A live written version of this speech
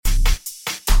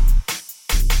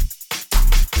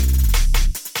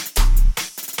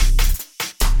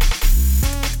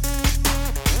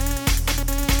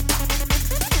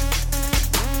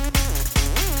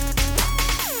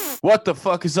What the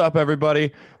fuck is up,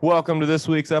 everybody? Welcome to this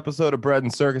week's episode of Bread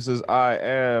and Circuses. I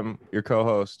am your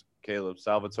co-host, Caleb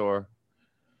Salvatore.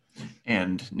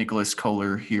 And Nicholas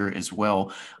Kohler here as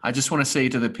well. I just want to say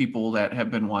to the people that have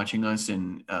been watching us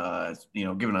and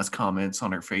giving us comments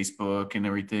on our Facebook and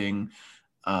everything,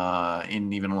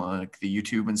 and even like the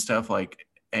YouTube and stuff, like,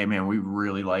 hey man, we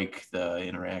really like the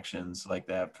interactions like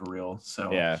that for real.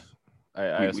 So yeah,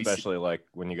 I especially like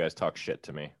when you guys talk shit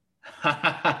to me.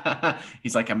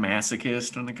 He's like a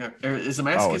masochist. Is a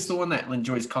masochist the one that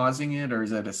enjoys causing it, or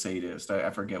is that a sadist? I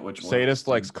forget which one. Sadist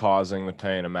likes causing the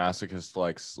pain. A masochist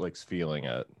likes feeling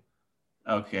it.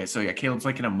 Okay, so yeah, Caleb's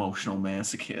like an emotional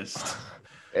masochist.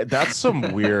 That's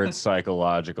some weird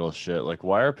psychological shit. Like,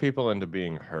 why are people into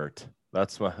being hurt?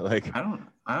 That's my like. I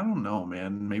don't know,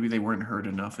 man. Maybe they weren't hurt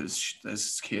enough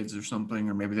as kids or something,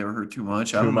 or maybe they were hurt too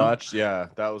much. Too much, yeah.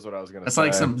 That was what I was gonna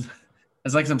say.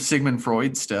 It's like some Sigmund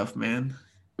Freud stuff, man.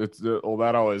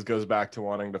 That always goes back to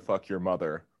wanting to fuck your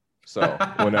mother. So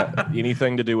when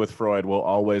anything to do with Freud will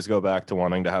always go back to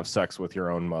wanting to have sex with your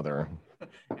own mother.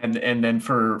 And then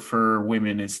for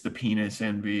women, it's the penis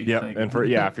envy. Yep. Like, and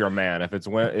if you're a man,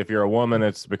 if you're a woman,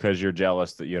 it's because you're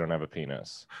jealous that you don't have a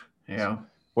penis. Yeah.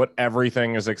 What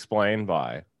everything is explained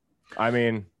by. I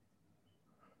mean,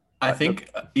 I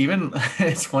think even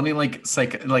it's funny,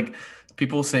 like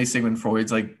people say Sigmund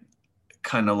Freud's like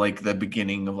kind of like the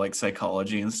beginning of like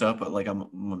psychology and stuff, but like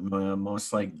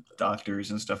most like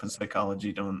doctors and stuff in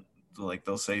psychology don't like,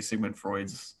 they'll say Sigmund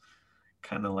Freud's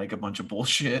kind of like a bunch of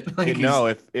bullshit. Like,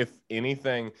 no, if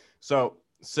anything, so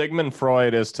Sigmund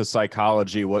Freud is to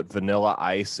psychology what Vanilla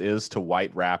Ice is to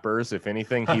white rappers. If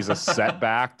anything, he's a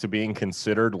setback to being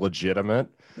considered legitimate.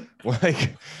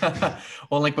 Like,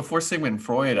 well, like before Sigmund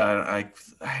Freud, I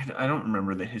don't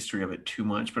remember the history of it too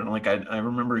much, but like I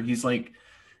remember he's like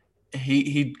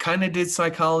he kind of did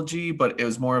psychology, but it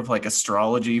was more of like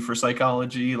astrology for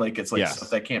psychology. Like it's like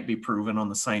stuff that can't be proven on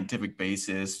the scientific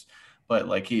basis. But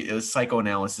like his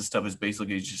psychoanalysis stuff is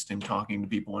basically just him talking to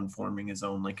people and forming his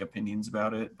own like opinions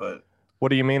about it. But what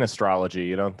do you mean astrology?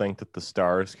 You don't think that the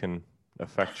stars can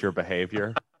affect your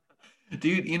behavior?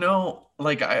 Dude,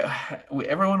 like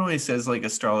everyone always says like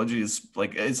astrology is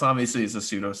like, it's obviously it's a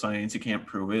pseudoscience, you can't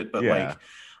prove it, but like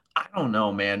I don't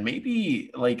know, man.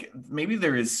 Maybe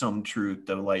there is some truth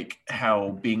to like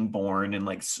how being born in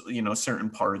like certain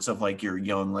parts of like your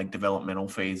young like developmental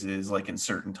phases, like in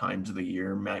certain times of the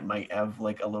year, might have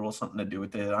like a little something to do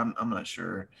with it. I'm not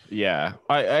sure. Yeah,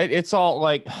 it's all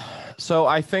like, so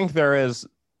I think there is.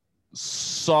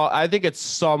 So I think it's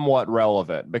somewhat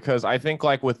relevant because I think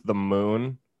like with the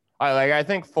moon, I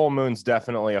think full moons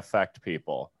definitely affect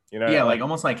people. Yeah, like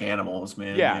almost like animals,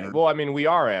 man. Yeah. Well, I mean, we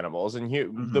are animals, and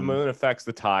the moon affects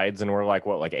the tides, and we're like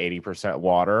 80%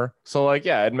 water. So like,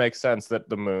 yeah, it makes sense that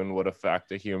the moon would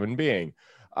affect a human being.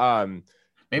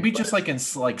 Maybe just like in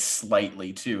like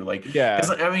slightly too, like, yeah.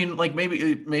 Because I mean, like maybe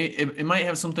it might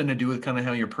have something to do with kind of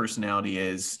how your personality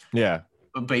is. Yeah.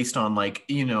 Based on like,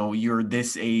 you're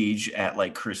this age at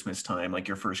like Christmas time, like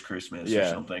your first Christmas or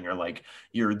something, or like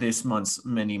you're this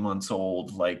many months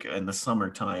old, like in the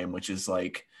summertime, which is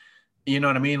like, you know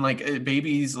what I mean? Like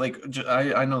babies, like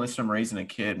I know this from raising a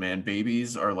kid, man.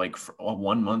 Babies are like a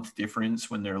 1 month difference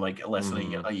when they're like less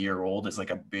than a year old is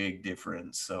like a big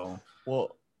difference. So,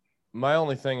 well, my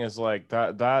only thing is like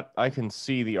that I can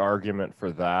see the argument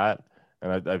for that,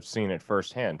 and I've seen it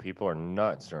firsthand. People are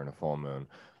nuts during a full moon.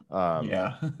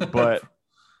 But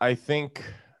I think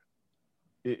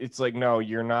it's like, no,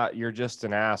 you're not. You're just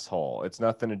an asshole. It's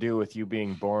nothing to do with you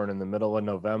being born in the middle of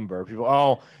November.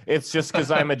 People, it's just because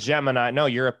I'm a Gemini. No,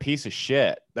 you're a piece of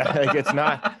shit. Like, it's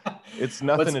not. It's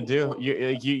nothing to do.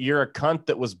 You're a cunt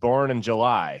that was born in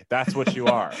July. That's what you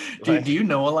are. Do you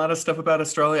know a lot of stuff about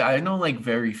astrology? I know like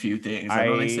very few things. I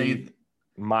know they say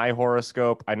my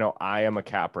horoscope. I know I am a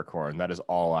Capricorn. That is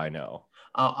all I know.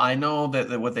 I know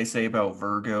that what they say about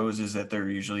Virgos is that they're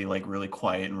usually like really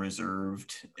quiet and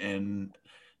reserved, and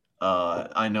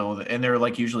I know that, and they're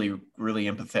like usually really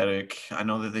empathetic. I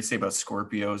know that they say about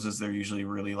Scorpios is they're usually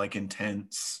really like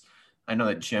intense. I know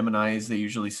that Geminis they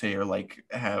usually say are like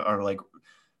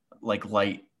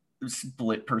light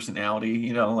split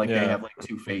personality. Like they have like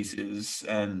two faces,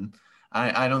 and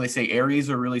I know they say Aries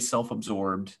are really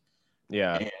self-absorbed.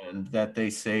 Yeah, and that they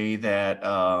say that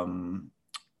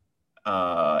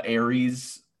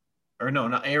Aries, or no,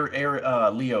 not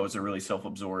Leos are really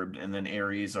self-absorbed, and then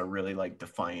Aries are really like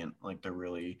defiant, like they're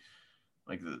really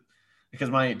like because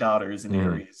my daughter is an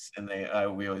Aries, and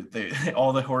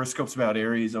all the horoscopes about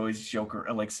Aries always joke or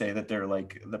like say that they're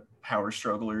like the power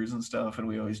strugglers and stuff, and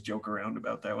we always joke around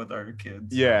about that with our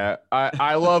kids. Yeah,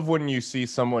 I love when you see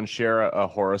someone share a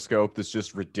horoscope that's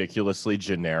just ridiculously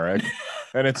generic,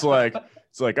 and it's like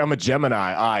I'm a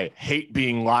Gemini. I hate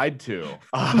being lied to.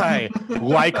 I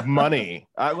like money.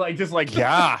 I like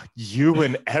yeah, you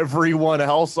and everyone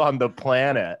else on the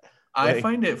planet. I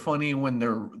find it funny when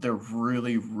they're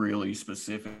really, really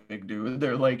specific, dude.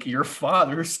 They're like, your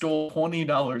father stole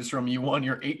 $20 from you on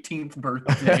your 18th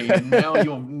birthday, and now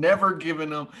you've never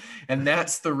given him, and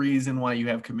that's the reason why you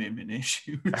have commitment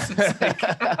issues.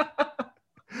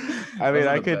 I mean,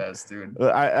 I could. Best, dude.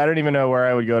 I don't even know where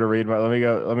I would go to read my.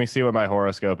 Let me see what my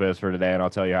horoscope is for today, and I'll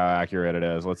tell you how accurate it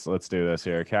is. Let's do this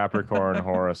here. Capricorn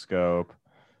horoscope.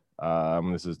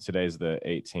 Today's the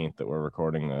 18th that we're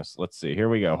recording this. Let's see. Here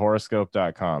we go.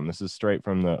 Horoscope.com. This is straight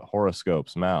from the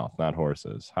horoscope's mouth, not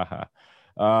horses. Haha.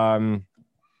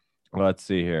 Let's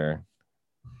see here.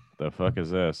 The fuck is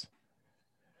this?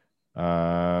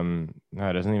 No,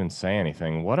 it doesn't even say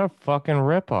anything. What a fucking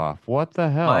ripoff. What the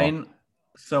hell?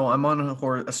 So I'm on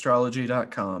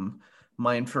astrology.com.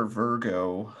 Mine for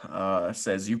Virgo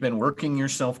says, you've been working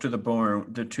yourself to the bone,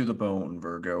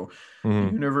 Virgo. Mm-hmm.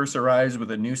 The universe arrives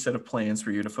with a new set of plans for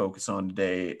you to focus on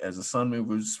today as the sun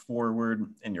moves forward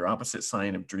in your opposite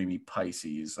sign of dreamy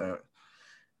Pisces.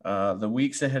 The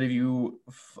weeks ahead of you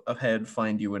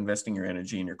find you investing your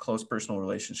energy in your close personal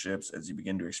relationships as you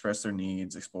begin to express their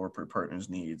needs, explore your partner's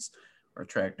needs, or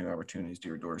attract new opportunities to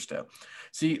your doorstep.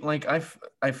 See, like I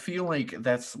feel like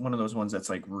that's one of those ones that's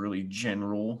like really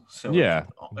general. So yeah,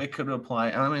 it could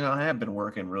apply. I mean, I have been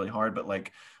working really hard, but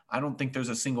like I don't think there's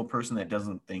a single person that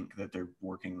doesn't think that they're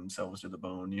working themselves to the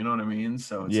bone. You know what I mean?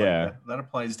 So it's like that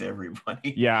applies to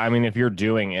everybody. Yeah, I mean, if you're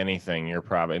doing anything, you're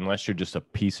probably, unless you're just a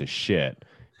piece of shit.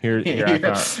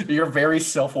 You're very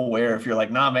self-aware. If you're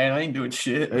like, nah, man, I ain't doing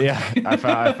shit. Yeah, I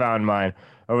found mine.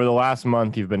 Over the last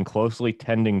month, you've been closely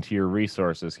tending to your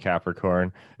resources,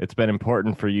 Capricorn. It's been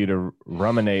important for you to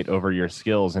ruminate over your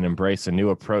skills and embrace a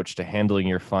new approach to handling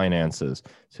your finances.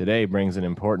 Today brings an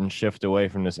important shift away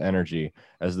from this energy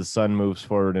as the sun moves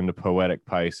forward into poetic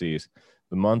Pisces.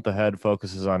 The month ahead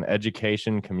focuses on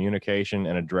education, communication,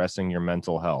 and addressing your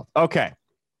mental health. Okay.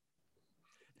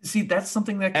 See, that's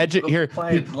something that can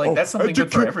apply. That's something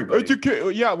good for everybody.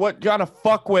 Yeah, what kind of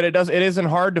fuckwit it does? It isn't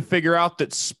hard to figure out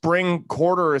that spring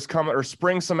quarter is coming or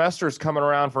spring semester is coming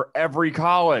around for every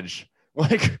college.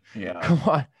 Like, come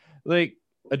on, like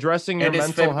addressing your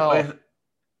mental health.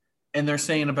 And they're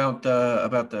saying about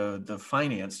the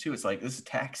finance too. It's like this is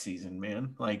tax season,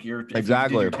 man. Like you did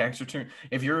your tax return.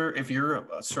 If you're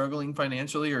struggling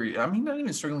financially, or I mean, not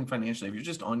even struggling financially, if you're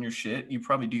just on your shit, you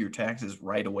probably do your taxes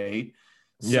right away.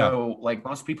 So like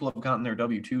most people have gotten their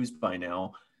W-2s by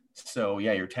now. So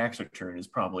yeah, your tax return is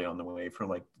probably on the way for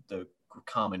like the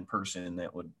common person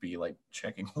that would be like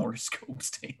checking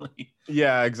horoscopes daily.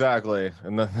 Yeah, exactly.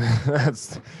 And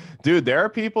that's, dude, there are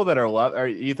people that are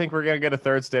you think we're going to get a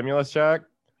third stimulus check?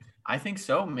 I think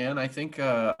so, man. I think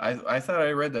I thought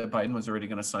I read that Biden was already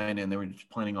going to sign in. They were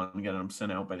just planning on getting them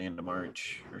sent out by the end of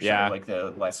March or so, like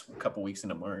the last couple weeks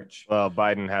into March. Well,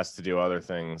 Biden has to do other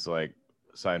things like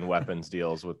sign weapons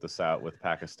deals with the South, with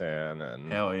Pakistan, and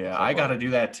hell yeah, I got to do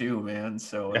that too, man.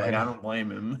 So like, I don't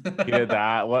blame him. He did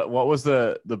that. What was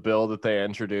the bill that they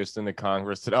introduced into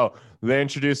Congress today? Oh, they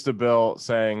introduced a bill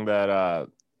saying that a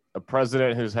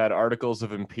president who's had articles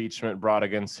of impeachment brought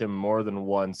against him more than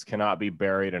once cannot be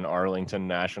buried in Arlington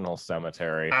National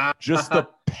Cemetery. Just the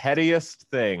pettiest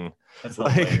thing. That's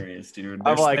hilarious, dude.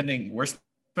 We're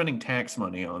spending tax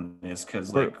money on this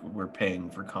because like we're paying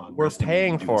for Congress. We're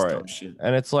paying for it. Shit.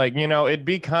 And it's like, you know, it'd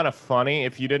be kind of funny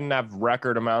if you didn't have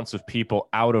record amounts of people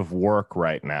out of work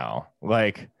right now.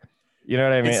 Like, you know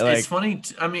what I mean? It's funny.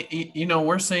 I mean, you know,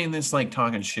 we're saying this like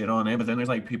talking shit on it, but then there's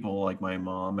like people like my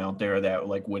mom out there that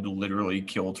like would literally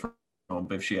kill Trump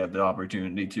if she had the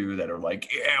opportunity to, that are like,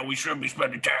 yeah, we shouldn't be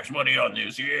spending tax money on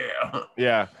this. Yeah.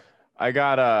 Yeah. I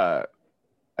got a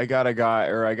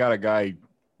guy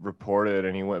reported,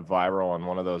 and he went viral on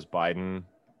one of those Biden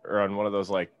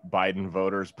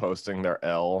voters posting their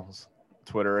L's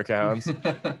Twitter accounts.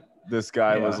 This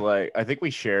guy was like, I think we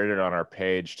shared it on our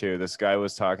page too. This guy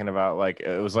was talking about like,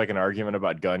 it was like an argument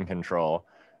about gun control,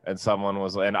 and someone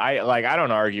was, and I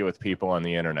don't argue with people on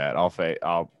the internet.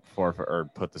 I'll forfeit or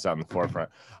put this out in the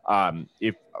forefront.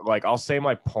 If like, I'll say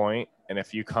my point, and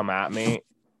if you come at me,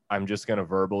 I'm just going to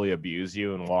verbally abuse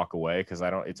you and walk away because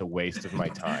it's a waste of my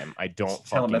time. I don't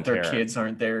tell them that their care. kids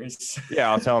aren't theirs. Yeah,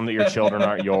 I'll tell them that your children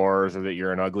aren't yours or that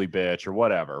you're an ugly bitch or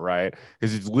whatever, right?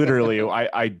 Because it's literally,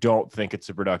 I don't think it's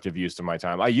a productive use of my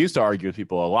time. I used to argue with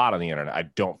people a lot on the internet. I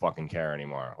don't fucking care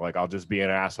anymore. Like, I'll just be an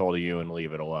asshole to you and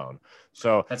leave it alone.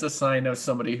 So that's a sign of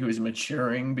somebody who's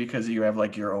maturing because you have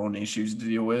like your own issues to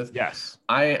deal with. Yes.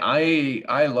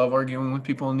 I love arguing with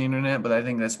people on the internet, but I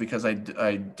think that's because I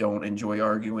don't enjoy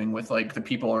arguing with like the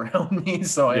people around me.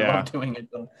 So I love doing it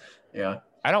though. Yeah.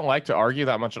 I don't like to argue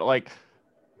that much. Like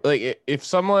if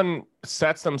someone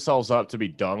sets themselves up to be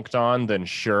dunked on, then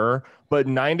sure. But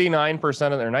 99%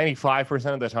 or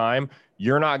 95% of the time,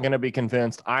 you're not going to be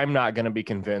convinced. I'm not going to be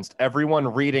convinced. Everyone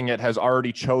reading it has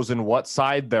already chosen what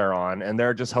side they're on, and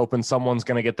they're just hoping someone's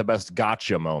going to get the best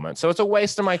gotcha moment. So it's a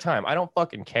waste of my time. I don't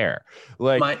fucking care.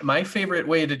 Like my favorite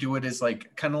way to do it is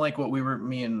like kind of like what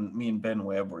me and Ben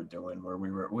Webb were doing, where we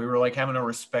were like having a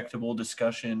respectable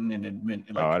discussion and admit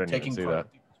like I didn't taking even see that.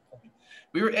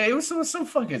 It was so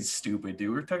fucking stupid, dude.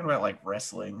 We were talking about like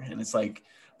wrestling, and it's like,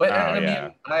 but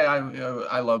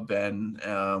I love Ben,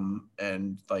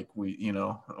 and like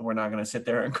we're not gonna sit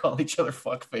there and call each other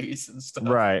fuckface and stuff.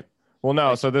 Right. Well,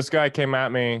 no. So this guy came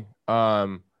at me,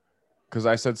 because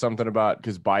I said something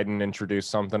because Biden introduced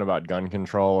something about gun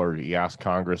control, or he asked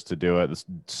Congress to do it. This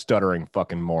stuttering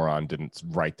fucking moron didn't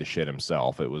write the shit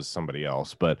himself. It was somebody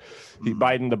else. But the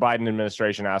Biden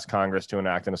administration asked Congress to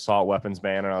enact an assault weapons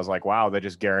ban. And I was like, wow, they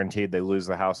just guaranteed they lose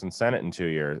the House and Senate in 2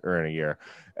 years or in a year.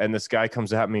 And this guy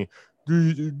comes at me,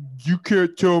 you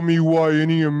can't tell me why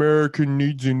any American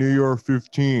needs an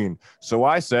AR-15. So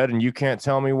I said, and you can't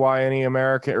tell me why any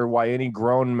American or why any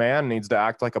grown man needs to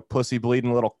act like a pussy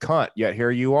bleeding little cunt. Yet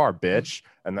here you are, bitch.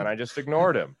 And then I just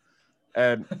ignored him.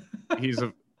 And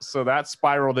so that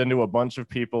spiraled into a bunch of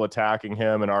people attacking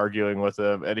him and arguing with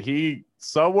him. And he,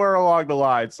 somewhere along the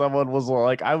line, someone was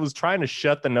like, I was trying to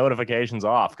shut the notifications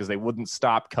off because they wouldn't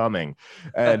stop coming.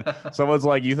 And someone's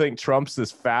like, you think Trump's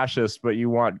this fascist, but you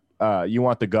want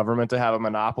the government to have a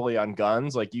monopoly on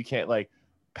guns? Like, you can't, like,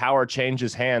 power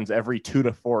changes hands every 2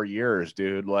 to 4 years,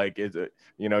 dude. Like,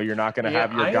 you're not going to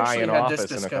have your guy in office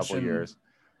in a couple of years.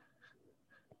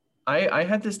 I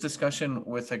had this discussion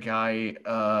with a guy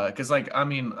because like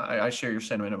I share your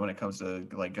sentiment when it comes to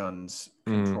like guns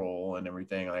control and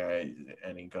everything.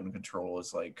 Any gun control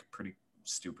is like pretty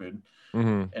stupid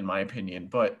in my opinion.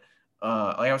 But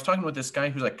like I was talking with this guy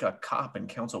who's like a cop in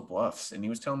Council Bluffs, and he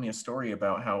was telling me a story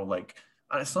about how like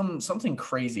something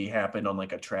crazy happened on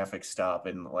like a traffic stop,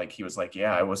 and like he was like,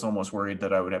 yeah, I was almost worried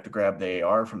that I would have to grab the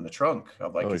AR from the trunk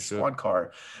of like his squad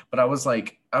car. But I was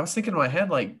thinking in my head,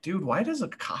 like, dude, why does a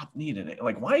cop need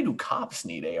why do cops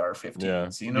need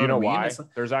AR-15s? You know why?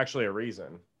 There's actually a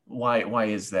reason. Why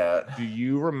is that? Do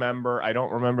you remember? I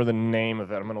don't remember the name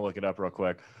of it. I'm gonna look it up real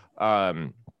quick.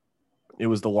 It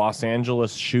was the Los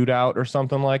Angeles shootout or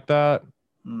something like that.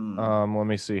 Let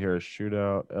me see here.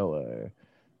 Shootout, LA.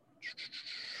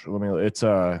 It's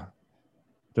the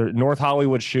North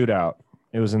Hollywood shootout.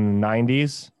 It was in the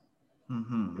 90s.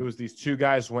 It was these two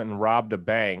guys went and robbed a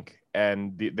bank,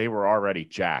 and they were already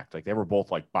jacked. Like, they were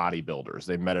both like bodybuilders.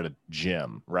 They met at a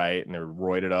gym, right? And they were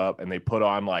roided up, and they put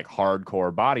on like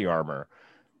hardcore body armor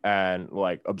and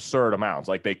like absurd amounts.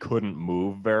 Like, they couldn't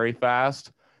move very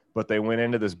fast, but they went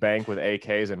into this bank with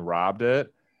AKs and robbed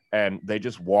it. And they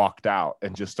just walked out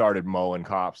and just started mowing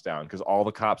cops down because all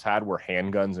the cops had were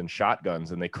handguns and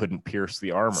shotguns, and they couldn't pierce the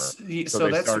armor. So they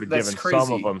started giving,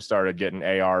 some of them started getting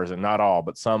ARs, and not all,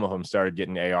 but some of them started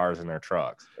getting ARs in their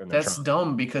trucks. That's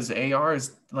dumb because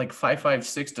ARs like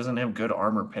 5.56 doesn't have good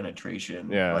armor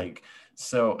penetration. Yeah. Like,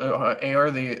 so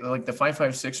AR, the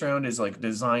 5.56 round is like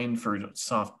designed for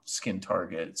soft skin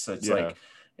targets. So it's like,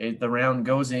 the round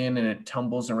goes in and it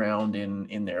tumbles around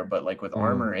in there, but like with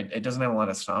armor, it doesn't have a lot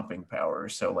of stopping power.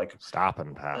 So like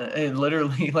stopping power, it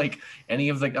literally like any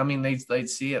of the, they'd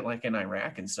see it like in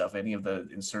Iraq and stuff. Any of the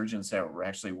insurgents that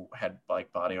actually had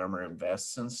like body armor and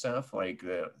vests and stuff, like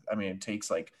it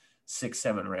takes like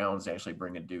 6-7 rounds to actually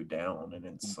bring a dude down, and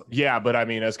it's but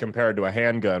as compared to a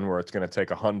handgun where it's going to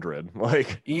take 100,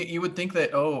 like you would think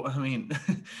that.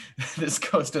 This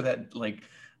goes to that like.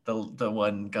 The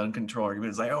one gun control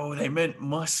argument is like, oh, they meant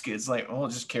muskets. Like, oh,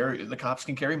 just carry, the cops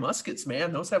can carry muskets,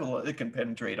 man. Those have a lot that can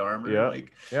penetrate armor.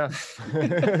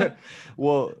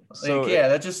 Well, so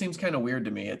that just seems kind of weird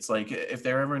to me. It's like if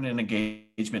they're ever in an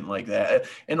engagement like that,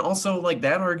 and also like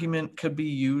that argument could be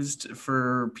used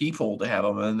for people to have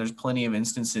them. And there's plenty of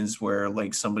instances where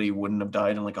like somebody wouldn't have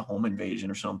died in like a home invasion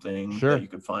or something. Sure, that you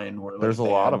could find where there's a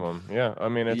lot of them. Yeah,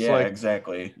 it's like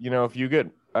exactly. If you get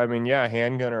I mean, yeah,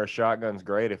 handgun or a shotgun's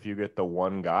great if you get the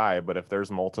one guy, but if there's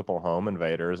multiple home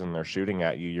invaders and they're shooting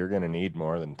at you, you're going to need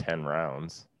more than 10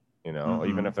 rounds, you know,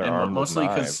 even if they're and armed with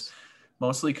knives.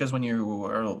 Mostly because when you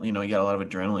are, you know, you got a lot of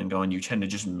adrenaline going, you tend to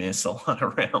just miss a lot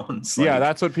of rounds. Yeah,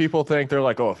 that's what people think. They're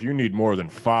like, oh, if you need more than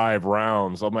 5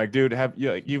 rounds, I'm like, dude,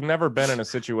 you've never been in a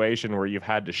situation where you've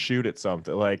had to shoot at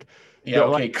something like. Yeah,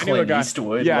 okay, like, Clint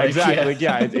Eastwood. Yeah, exactly.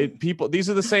 Yeah, people. These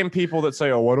are the same people that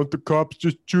say, "Oh, why don't the cops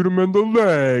just shoot him in the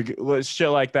leg?" Shit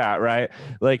like that, right?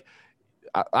 Like,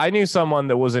 I knew someone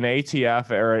that was an ATF,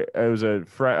 or it was a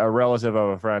relative of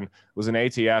a friend, was an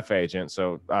ATF agent.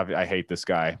 So I hate this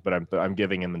guy, but I'm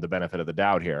giving him the benefit of the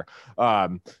doubt here.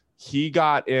 He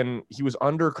was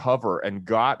undercover and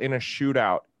got in a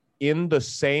shootout in the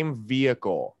same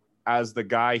vehicle as the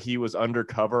guy he was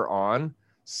undercover on.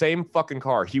 Same fucking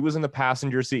car. He was in the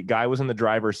passenger seat. Guy was in the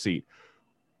driver's seat.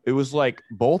 It was like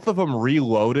both of them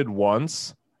reloaded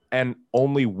once and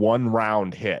only one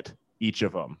round hit each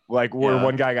of them, like where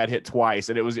one guy got hit twice,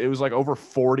 and it was like over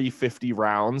 40-50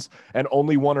 rounds and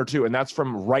only 1 or 2, and that's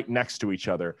from right next to each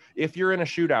other. If you're in a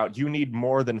shootout, you need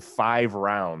more than 5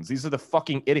 rounds. These are the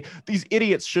fucking these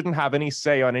idiots shouldn't have any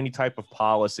say on any type of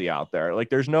policy out there. Like,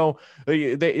 there's no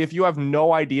if you have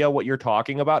no idea what you're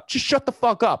talking about, just shut the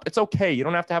fuck up. It's okay. You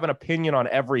don't have to have an opinion on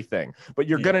everything, but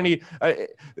you're gonna need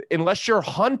unless you're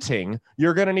hunting,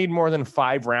 you're gonna need more than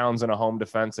 5 rounds in a home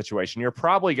defense situation. You're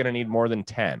probably gonna need more than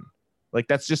 10. Like,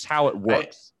 that's just how it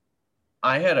works.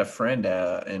 I had a friend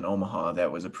in Omaha that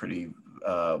was a pretty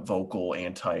vocal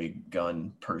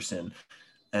anti-gun person.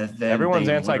 And then everyone's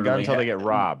anti-gun until they get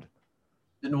robbed.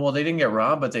 Well, they didn't get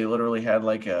robbed, but they literally had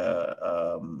like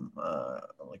a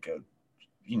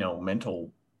you know,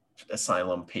 mental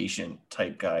asylum patient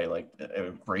type guy like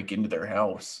break into their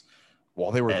house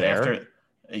while they were there.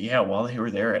 While they were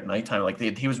there at nighttime, like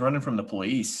he was running from the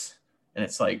police. And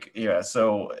it's like, yeah.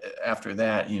 So after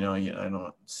that, you know, I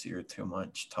don't see her too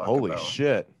much talk. Holy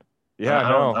shit! Yeah,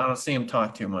 I don't see him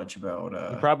talk too much about.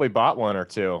 You probably bought 1 or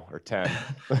 2 or 10.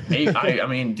 Maybe, I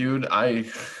mean, dude,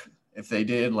 if they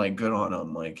did, like, good on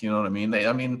them. Like, you know what I mean?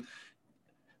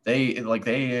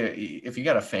 If you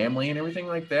got a family and everything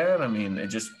like that, I mean, I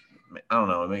don't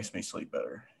know, it makes me sleep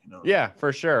better. You know? Yeah,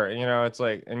 for sure. You know, it's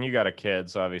like, and you got a kid,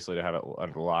 so obviously to have it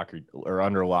under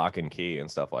lock and key and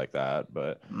stuff like that.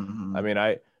 But I mean,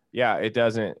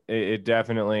 it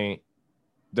definitely,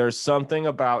 there's something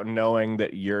about knowing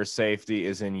that your safety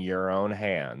is in your own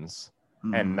hands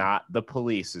and not the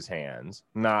police's hands,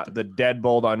 not the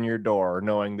deadbolt on your door,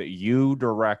 knowing that you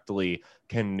directly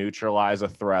can neutralize a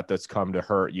threat that's come to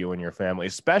hurt you and your family,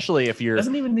 especially if you're. It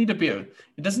doesn't even need to be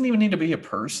a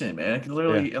person, man. It could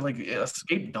literally like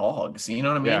escape dogs. You know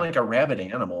what I mean? Like a rabid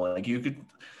animal. Like you could.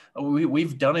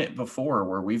 We've done it before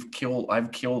where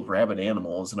I've killed rabid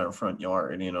animals in our front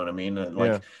yard. You know what I mean? And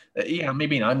like,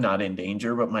 maybe I'm not in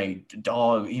danger, but my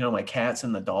dog, you know, my cats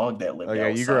and the dog that live. Oh yeah,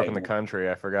 you grew up in the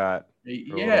country. I forgot.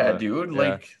 Yeah, dude.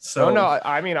 Like, so. Oh no,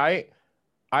 I mean,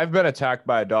 I've been attacked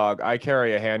by a dog. I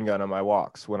carry a handgun on my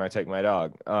walks when I take my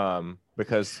dog.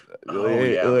 Because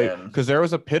there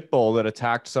was a pit bull that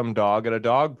attacked some dog at a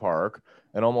dog park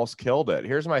and almost killed it.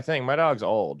 Here's my thing. My dog's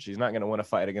old. She's not going to win a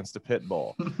fight against a pit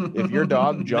bull. If your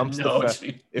dog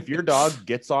if your dog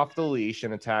gets off the leash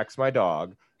and attacks my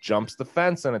dog, jumps the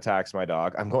fence and attacks my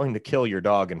dog, I'm going to kill your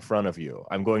dog in front of you.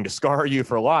 I'm going to scar you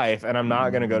for life, and I'm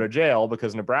not going to go to jail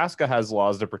because Nebraska has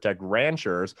laws to protect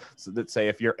ranchers that say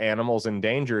if your animal's in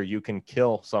danger, you can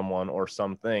kill someone or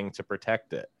something to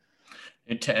protect it.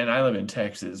 And I live in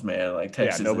Texas, man. Like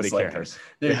Texas, nobody cares.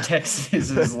 Texas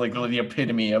is like the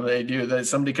epitome of it. Dude, that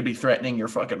somebody could be threatening your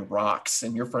fucking rocks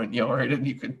in your front yard, and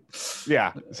you could.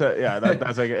 Yeah. So yeah,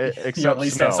 that's like except you know, at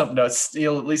least have something to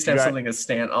steal. At least have something to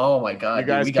stand. Oh my god, you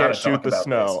guys can't shoot the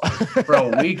snow,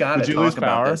 bro. We gotta talk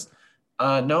about this.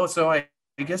 No, so I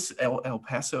guess El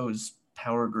Paso's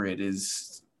power grid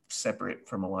is separate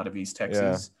from a lot of East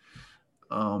Texas.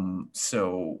 Yeah.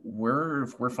 So we're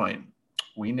fine.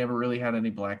 We never really had any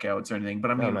blackouts or anything,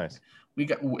 but I mean, nice. we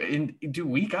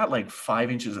got like 5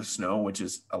 inches of snow, which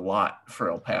is a lot for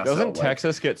El Paso. Doesn't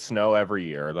Texas get snow every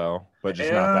year though? But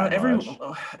just not that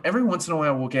much. Every once in a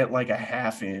while we'll get like a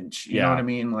half inch. You know what I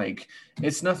mean? Like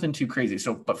it's nothing too crazy.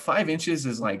 So, but 5 inches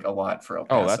is like a lot for El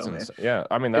Paso. Oh, that's insane. Yeah.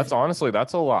 I mean, that's honestly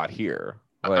a lot here.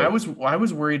 Like, I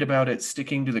was worried about it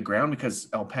sticking to the ground because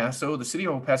the city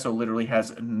of El Paso literally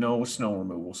has no snow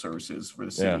removal services for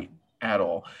the city. At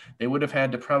all. They would have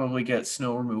had to probably get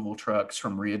snow removal trucks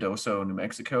from Ruidoso, New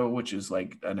Mexico, which is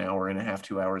like an hour and a half,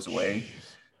 2 hours away.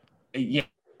 Yeah,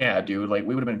 dude. Like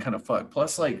we would have been kind of fucked.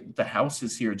 Plus, like the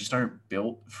houses here just aren't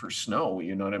built for snow.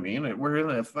 You know what I mean? We're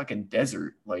in a fucking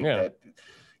desert like that.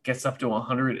 gets up to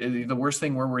 100. The worst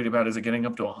thing we're worried about is it getting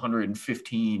up to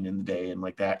 115 in the day and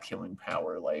like that killing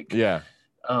power. Like, yeah.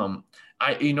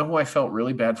 You know who I felt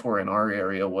really bad for in our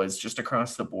area was just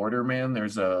across the border, man.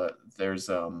 There's like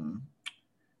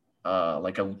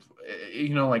a,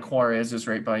 you know, like Juarez is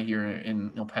right by here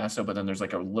in El Paso, but then there's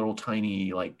like a little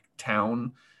tiny like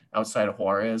town outside of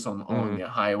Juarez on the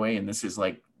highway, and this is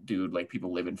like, dude, like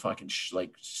people live in fucking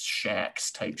like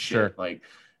shacks type shit. Like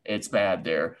it's bad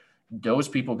there. Those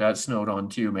people got snowed on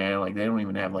too, man. Like they don't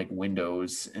even have like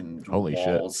windows and Holy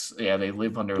walls. Shit. Yeah, they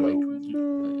live under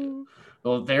like.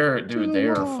 Well, they are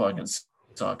fucking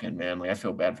sucking, man. Like I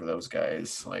feel bad for those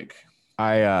guys. Like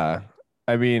I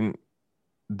mean,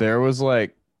 there were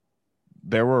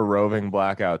roving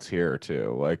blackouts here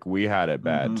too. Like we had it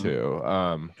bad too.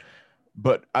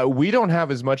 But we don't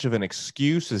have as much of an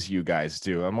excuse as you guys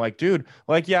do. I'm like, dude,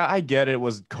 like, yeah, I get it. It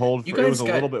was cold. It was a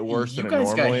little bit worse than it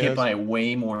normally is. You guys got hit by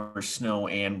way more snow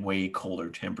and way colder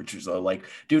temperatures, though. Like,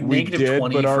 dude,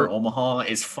 -20 for Omaha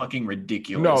is fucking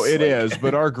ridiculous. No, it is.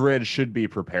 But our grid should be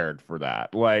prepared for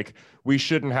that. Like, we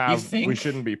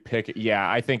shouldn't be picking. Yeah,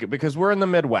 I think because we're in the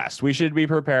Midwest, we should be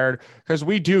prepared because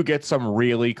we do get some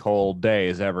really cold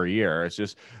days every year. It's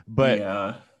just, but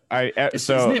yeah.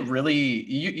 Isn't it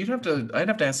really? I'd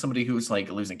have to ask somebody who's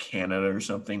like lives in Canada or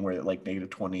something where like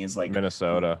 -20 is like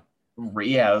Minnesota.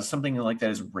 Yeah, something like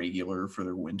that is regular for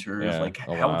their winter. Yeah, like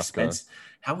how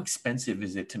expensive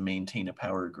is it to maintain a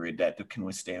power grid that can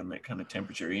withstand that kind of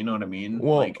temperature? You know what I mean?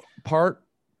 Well, like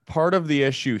part of the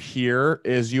issue here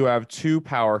is you have two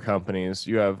power companies.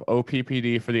 You have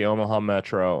OPPD for the Omaha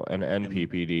Metro and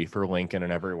NPPD for Lincoln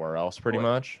and everywhere else, pretty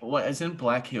much. What isn't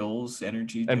Black Hills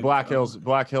Energy? And Black Hills,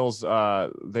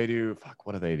 they do. Fuck,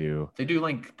 what do they do? They do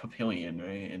like Papillion,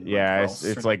 right? And yeah, like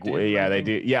it's like yeah, they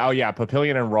do. Yeah, oh yeah,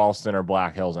 Papillion and Ralston are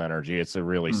Black Hills Energy. It's a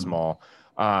really small.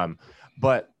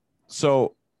 But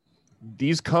so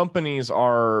these companies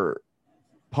are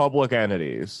public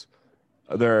entities.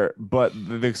 But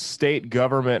the state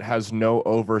government has no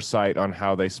oversight on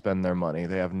how they spend their money.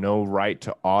 They have no right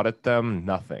to audit them,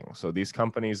 nothing. So these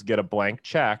companies get a blank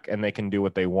check and they can do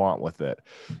what they want with it.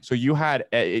 So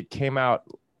it came out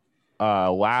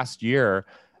last year,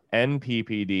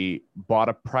 NPPD bought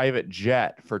a private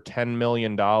jet for $10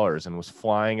 million and was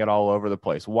flying it all over the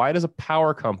place. Why does a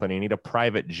power company need a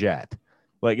private jet?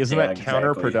 Like, isn't that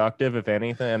counterproductive, if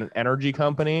anything, an energy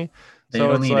company? They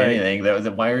don't need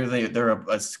anything. Why are they? They're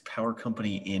a power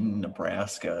company in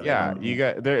Nebraska. Yeah,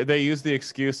 they use the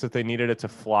excuse that they needed it to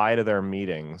fly to their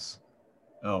meetings.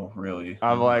 Oh, really?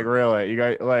 I'm like, really? You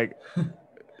guys like?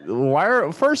 Why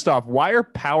are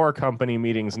power company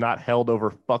meetings not held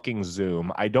over fucking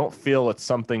Zoom? I don't feel it's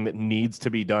something that needs to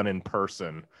be done in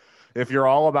person. If you're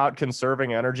all about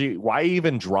conserving energy, why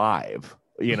even drive?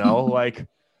 You know, like.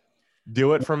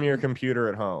 Do it from your computer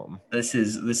at home. This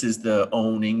is the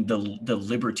owning the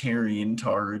libertarian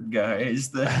tard guys.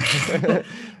 But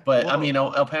well, I mean,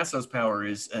 El Paso's power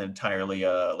is entirely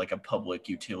like a public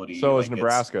utility. So is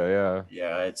Nebraska, yeah.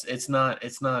 Yeah, it's not.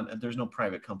 There's no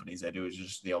private companies that do it. It's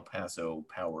just the El Paso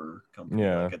Power Company.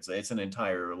 Yeah, like it's an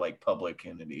entire like public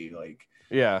entity. Like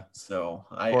yeah. So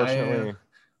fortunately.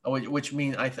 Which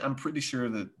means I'm pretty sure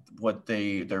that what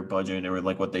their budget or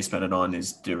like what they spend it on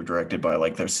is directed by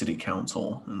like their city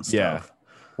council and stuff. Yeah.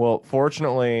 Well,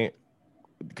 fortunately,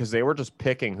 because they were just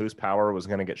picking whose power was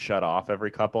going to get shut off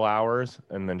every couple hours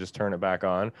and then just turn it back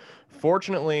on.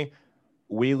 Fortunately,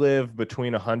 we live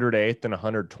between 108th and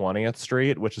 120th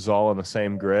Street, which is all on the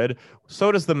same grid.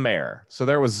 So does the mayor. So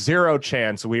there was zero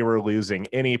chance we were losing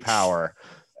any power.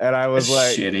 And I was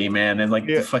like, shitty, man. And like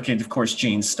the fucking, of course,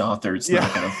 Gene Stothart's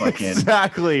not gonna fucking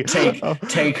exactly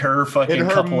take her fucking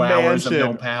couple hours of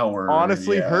no power.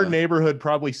 Honestly, her neighborhood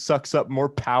probably sucks up more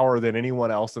power than anyone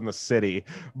else in the city.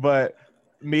 But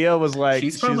Mia was like,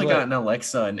 she's probably got an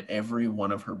Alexa in every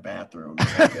one of her bathrooms.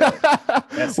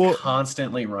 That's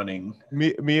constantly running.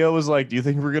 Mia was like, do you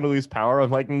think we're going to lose power? I'm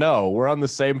like, no, we're on the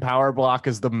same power block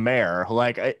as the mayor.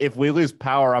 Like, if we lose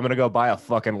power, I'm going to go buy a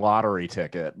fucking lottery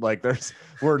ticket. Like,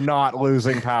 we're not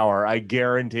losing power. I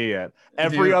guarantee it.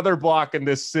 Every other block in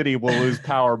this city will lose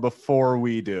power before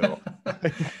we do.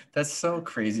 That's so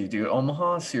crazy, dude.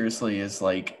 Omaha seriously is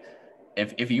like,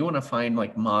 if you want to find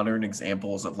like modern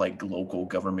examples of like local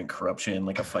government corruption,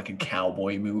 like a fucking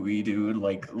cowboy movie, dude,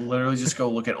 like literally just go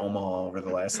look at Omaha over the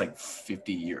last like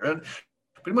 50 years,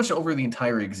 pretty much over the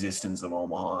entire existence of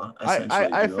Omaha.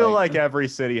 I feel like every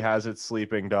city has its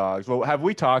sleeping dogs. Well, have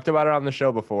we talked about it on the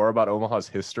show before about Omaha's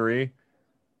history?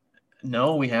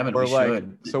 No, we haven't. We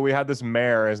should. So we had this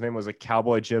mayor. His name was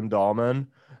Cowboy Jim Dahlman.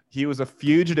 He was a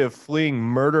fugitive fleeing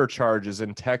murder charges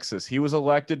in Texas. He was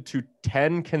elected to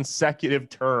 10 consecutive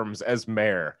terms as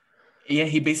mayor. Yeah,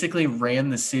 he basically ran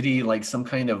the city like some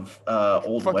kind of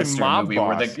old fucking Western mob movie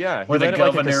boss. where the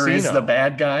governor like is the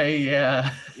bad guy.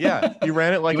 Yeah. Yeah, he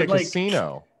ran it like a like,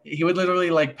 casino. He would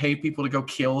literally like pay people to go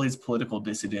kill his political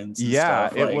dissidents and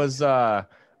stuff. It was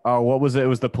what was it? It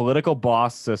was the political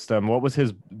boss system. What was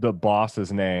the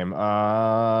boss's name?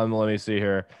 Let me see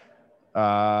here.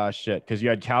 Shit, because you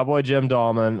had Cowboy Jim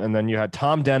Dahlman and then you had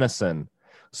Tom Dennison.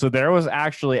 So there was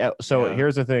actually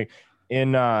here's the thing.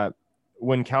 In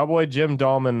when Cowboy Jim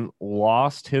Dahlman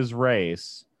lost his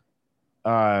race,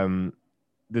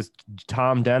 this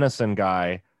Tom Dennison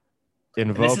guy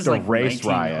invoked a race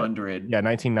riot. Yeah,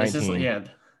 1919.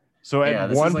 So at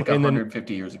this is like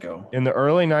 150 years ago. In the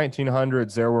early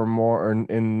 1900s, there were more.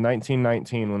 In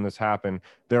 1919, when this happened,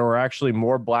 there were actually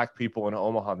more black people in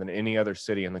Omaha than any other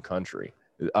city in the country,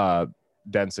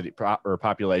 density or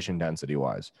population density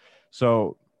wise.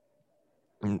 So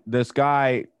this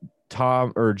guy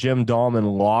Jim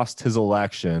Dahlman lost his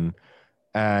election,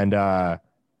 and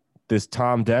this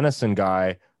Tom Dennison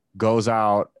guy goes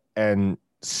out and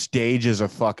stages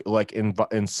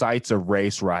incites a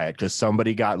race riot because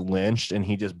somebody got lynched, and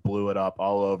he just blew it up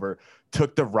all over.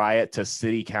 Took the riot to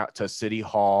city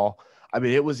hall. I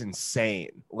mean, it was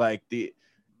insane.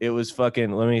 It was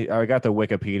fucking. I got the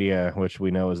Wikipedia, which we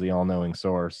know is the all-knowing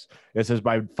source. It says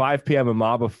by 5 p.m. a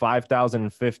mob of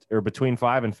 5,000 or between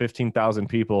 5 and 15,000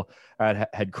 people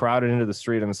had crowded into the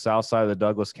street on the south side of the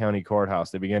Douglas County Courthouse.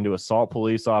 They began to assault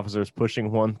police officers,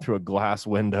 pushing one through a glass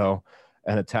window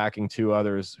and attacking 2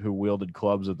 others who wielded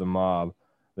clubs at the mob.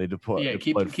 They deployed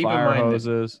fire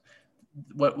hoses.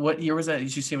 What year was that?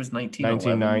 Did you say it was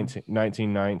 1919?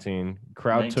 1919.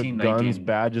 Crowd took guns,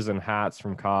 badges, and hats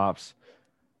from cops.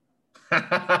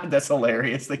 That's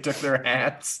hilarious. They took their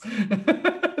hats.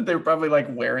 They were probably like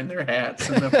wearing their hats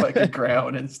in the fucking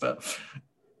crowd and stuff.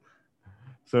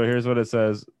 So here's what it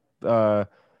says.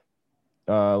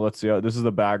 Let's see. This is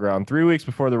the background. 3 weeks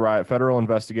before the riot, federal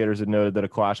investigators had noted that a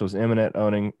clash was imminent,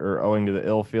 owing to the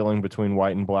ill feeling between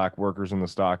white and black workers in the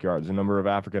stockyards. The number of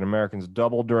African Americans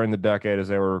doubled during the decade as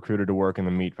they were recruited to work in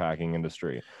the meatpacking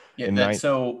industry. Yeah,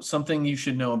 so something you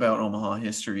should know about Omaha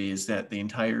history is that the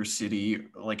entire city,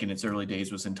 like in its early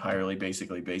days, was entirely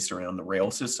basically based around the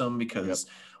rail system because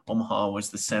Omaha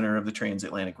was the center of the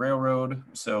Transatlantic Railroad.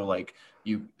 So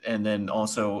and then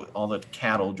also all the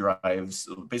cattle drives,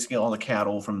 basically all the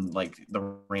cattle from like the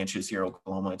ranches here,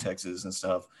 Oklahoma, Texas and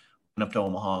stuff, went up to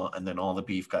Omaha, and then all the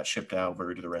beef got shipped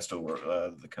over to the rest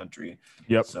of the country.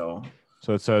 Yep. So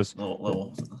it says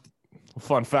little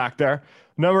fun fact there.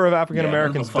 Number of African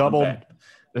Americans doubled.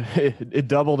 It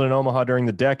doubled in Omaha during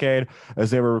the decade as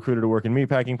they were recruited to work in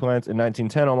meatpacking plants. In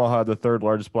 1910, Omaha had the 3rd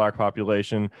largest black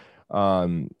population.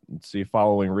 Let's see,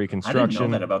 following Reconstruction. I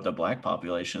didn't know that about the black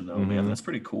population, though. Man, that's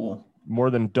pretty cool. More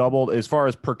than doubled. As far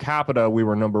as per capita, we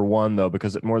were number 1, though,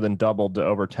 because it more than doubled to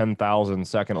over 10,000,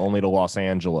 second only to Los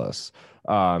Angeles.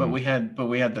 But we had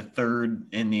the 3rd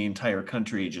in the entire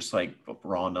country, just like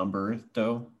raw number,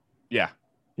 though. Yeah.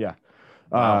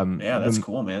 That's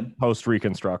cool, man. Post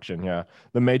Reconstruction,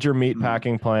 the major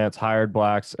meatpacking plants hired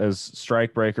blacks as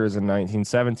strikebreakers in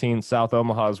 1917. South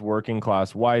Omaha's working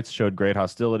class whites showed great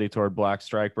hostility toward black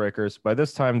strikebreakers. By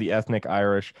this time, the ethnic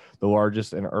Irish, the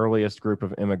largest and earliest group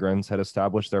of immigrants, had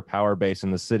established their power base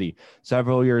in the city.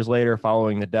 Several years later,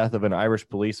 following the death of an Irish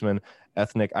policeman,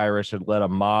 ethnic Irish had led a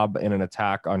mob in an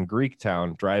attack on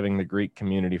Greektown, driving the Greek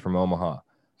community from Omaha.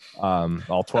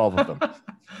 All 12 of them.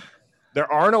 There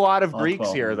aren't a lot of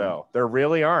Greeks here, though. There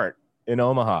really aren't in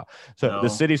Omaha. So the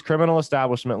city's criminal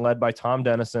establishment, led by Tom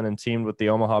Dennison and teamed with the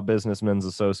Omaha Businessmen's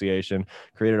Association,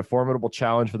 created a formidable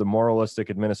challenge for the moralistic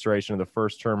administration of the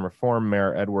first-term reform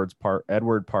mayor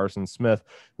Edward Parsons Smith,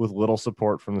 with little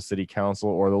support from the city council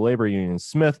or the labor union.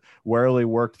 Smith warily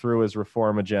worked through his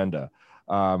reform agenda.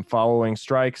 Following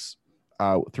strikes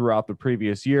throughout the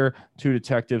previous year, 2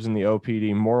 detectives in the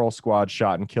OPD Moral Squad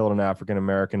shot and killed an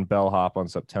African-American bellhop on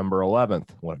September 11th.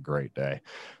 What a great day.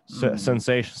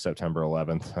 Sensation, September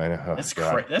 11th. I know.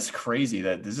 That's crazy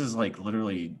that this is like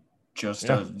literally just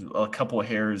a couple of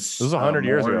hairs. This is 100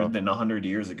 years ago. Than 100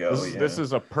 years ago. This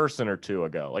is a person or two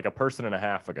ago, like a person and a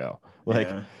half ago.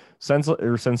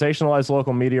 Sensationalized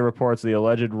local media reports the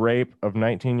alleged rape of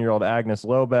 19-year-old Agnes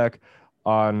Lobeck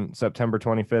on September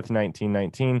 25th,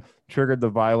 1919, triggered the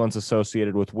violence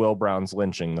associated with Will Brown's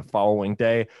lynching. The following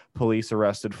day, police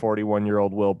arrested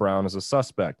 41-year-old Will Brown as a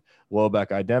suspect.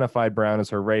 Lobeck identified Brown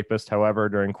as her rapist. However,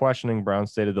 during questioning, Brown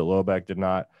stated that Lobeck did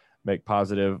not make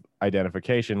positive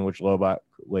identification, which Lobeck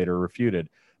later refuted.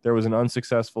 there was an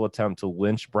unsuccessful attempt to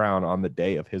lynch Brown on the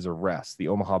day of his arrest. The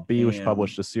Omaha Bee, which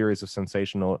published a series of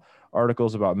sensational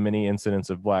articles about many incidents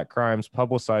of black crimes,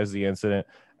 publicized the incident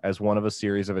as one of a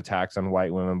series of attacks on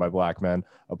white women by black men,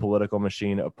 a political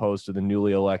machine opposed to the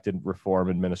newly elected reform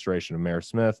administration of Mayor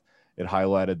Smith. It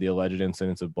highlighted the alleged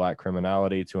incidents of black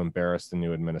criminality to embarrass the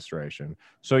new administration.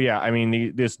 So, yeah, I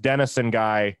mean, this Dennison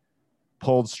guy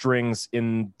pulled strings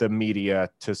in the media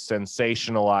to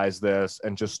sensationalize this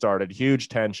and just started huge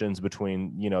tensions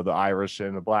between, you know, the Irish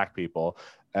and the black people.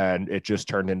 And it just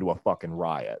turned into a fucking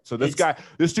riot. So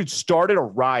this dude started a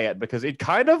riot because it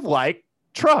kind of like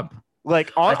Trump,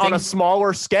 like on a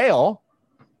smaller scale.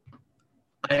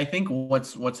 I think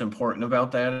what's important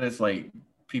about that is like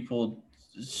people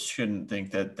shouldn't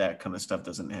think that kind of stuff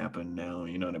doesn't happen now.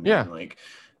 You know what I mean? Yeah. Like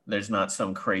there's not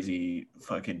some crazy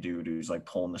fucking dude who's like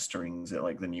pulling the strings at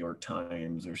like the New York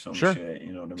Times or some shit.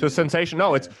 You know what I mean? To sensation.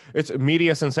 No, it's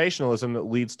media sensationalism that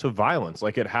leads to violence.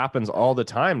 Like it happens all the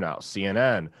time now.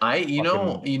 CNN. You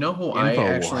know who I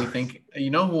actually think,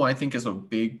 who I think is a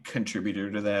big contributor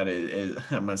to that is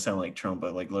I'm gonna sound like Trump,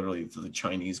 but like literally the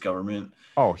Chinese government.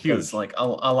 Oh, huge. Like a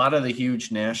lot of the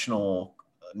huge national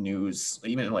news,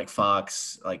 even like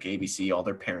Fox, like ABC, all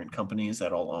their parent companies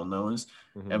that all own those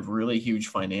have really huge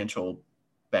financial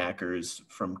backers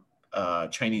from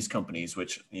Chinese companies,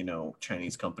 which, you know,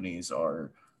 Chinese companies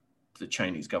are the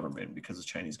Chinese government because the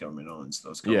Chinese government owns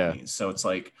those companies. Yeah. So it's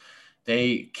like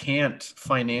they can't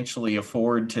financially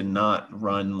afford to not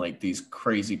run like these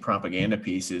crazy propaganda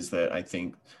pieces that I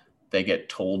think they get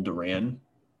told to run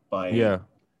by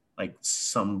like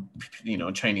some, you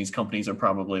know, Chinese companies are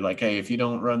probably like, hey, if you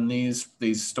don't run these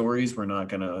stories, we're not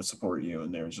going to support you.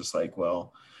 And they're just like,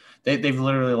 well, they've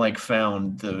literally like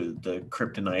found the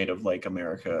kryptonite of like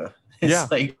America. It's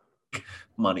like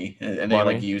money, and they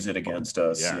like use it against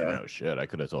us. Yeah, no shit. I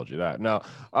could have told you that. No,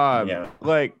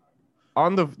 like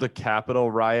on the Capitol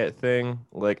riot thing,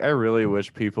 like I really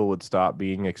wish people would stop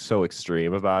being so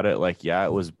extreme about it. Like, yeah,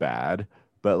 it was bad,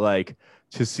 but like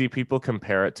to see people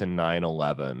compare it to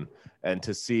 9/11 and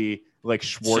to see like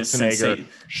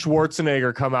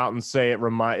Schwarzenegger come out and say it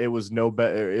was no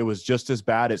better, it was just as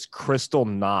bad as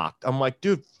Kristallnacht. I'm like,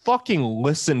 dude, fucking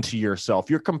listen to yourself.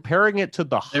 You're comparing it to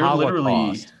the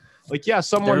Holocaust. Like, yeah,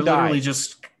 someone died.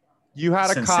 You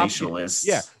had a cop.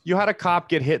 You had a cop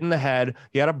get hit in the head.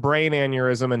 He had a brain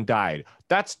aneurysm and died.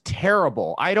 That's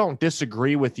terrible. I don't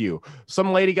disagree with you.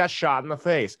 Some lady got shot in the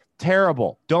face.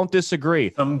 Terrible. Don't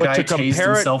disagree. Some guy tased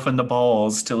himself in the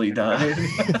balls till he died.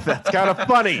 That's kind of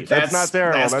funny. That's not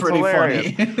terrible. That's pretty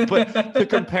hilarious. Funny. But to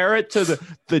compare it to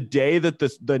the day that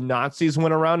the Nazis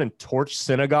went around and torched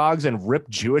synagogues and ripped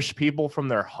Jewish people from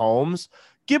their homes,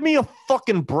 give me a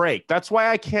fucking break. That's why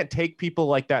I can't take people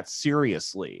like that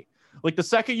seriously. Like the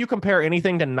second you compare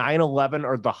anything to 9/11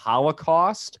 or the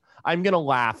Holocaust, I'm going to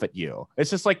laugh at you. It's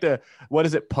just like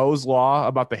Poe's law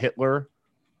about the Hitler.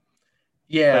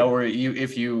 Yeah, or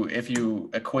if you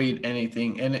equate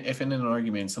anything, and if in an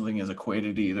argument something is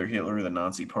equated to either Hitler or the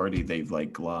Nazi Party, they've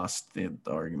like lost the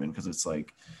argument because it's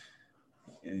like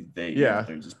they're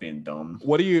just being dumb.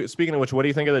 Speaking of which, what do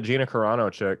you think of the Gina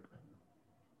Carano chick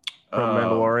from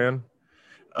Mandalorian?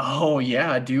 Oh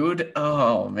yeah, dude.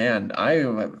 Oh man, I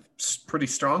have pretty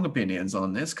strong opinions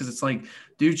on this because it's like,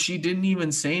 dude, she didn't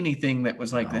even say anything that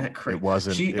was like that crazy. It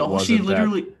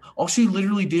wasn't. All she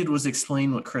literally did was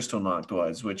explain what Kristallnacht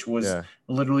was, which was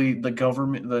literally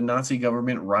the Nazi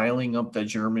government riling up the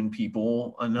German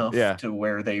people enough to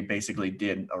where they basically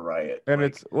did a riot. And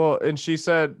and she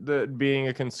said that being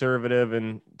a conservative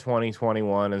in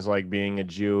 2021 is like being a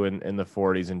Jew in the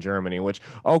 40s in Germany, which,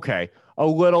 okay, a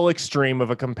little extreme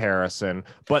of a comparison,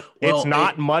 but it's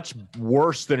not much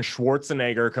worse than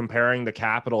Schwarzenegger comparing the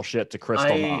Capitol shit to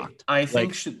Kristallnacht. I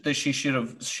think that she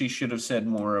should have said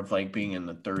more of like being in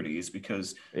the 30s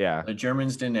because the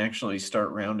Germans didn't actually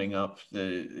start rounding up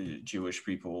the Jewish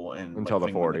people and until the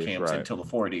 40s, camps until the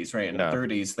 40s, right? In the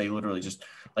 30s, they literally just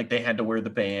like they had to wear the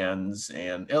bands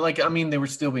and like I mean they were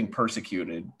still being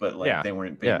persecuted, but like they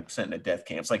weren't being sent to death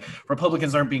camps. Like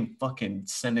Republicans aren't being fucking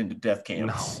sent into death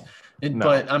camps. No.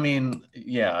 But I mean,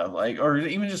 like, or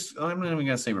even just, I'm not even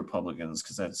gonna say Republicans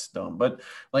because that's dumb. But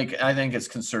like, I think it's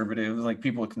conservative, like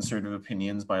people with conservative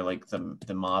opinions by like the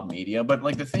mob media. But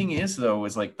like the thing is, though,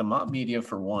 is like the mob media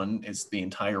for one is the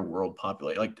entire world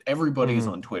populate. Like everybody's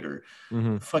on Twitter.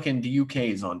 Fucking the UK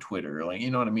is on Twitter. Like,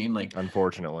 you know what I mean? Like,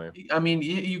 unfortunately, I mean,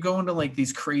 you go into like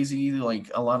these crazy,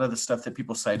 like a lot of the stuff that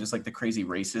people cite is like the crazy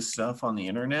racist stuff on the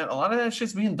internet. A lot of that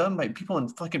shit's being done by people in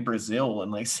fucking Brazil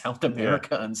and like South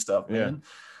America and stuff. Man.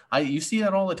 You see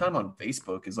that all the time on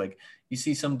Facebook. Is like you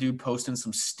see some dude posting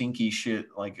some stinky shit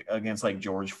like against like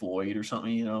George Floyd or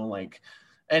something, you know, like,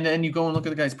 And then you go and look at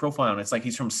the guy's profile, and it's like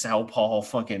he's from Sao Paulo,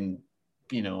 fucking,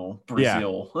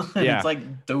 Brazil. And it's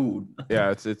like, dude.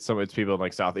 Yeah, it's people in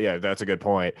like South. Yeah, that's a good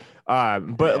point.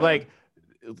 But like,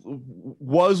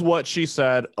 was what she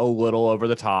said a little over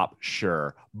the top?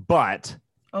 Sure, but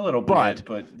a little bit.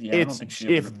 But yeah, it's, I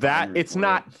don't think it's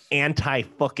not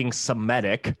anti-fucking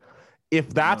Semitic.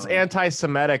 If that's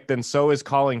anti-Semitic, then so is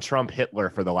calling Trump Hitler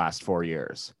for the last 4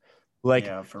 years.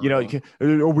 Like,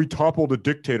 we toppled a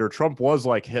dictator. Trump was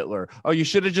like Hitler. Oh, you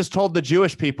should have just told the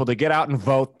Jewish people to get out and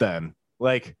vote then.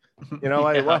 Like,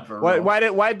 why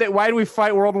did we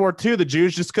fight World War II? The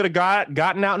Jews just could have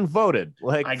gotten out and voted.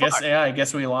 Like, I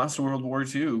guess we lost World War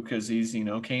II because he's,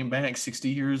 came back 60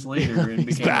 years later and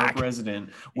became our president.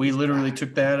 We literally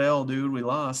took that L, dude. We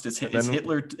lost. It's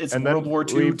Hitler. It's World War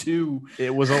II too.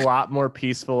 It was a lot more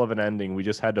peaceful of an ending. We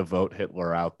just had to vote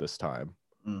Hitler out this time.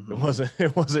 Mm-hmm.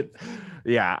 It wasn't.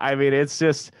 Yeah. I mean, it's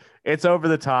over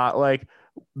the top. Like,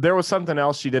 there was something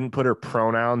else. She didn't put her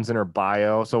pronouns in her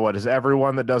bio. So what, is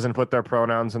everyone that doesn't put their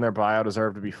pronouns in their bio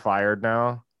deserve to be fired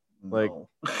now? No. Like,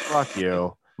 fuck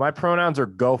you. My pronouns are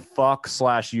go fuck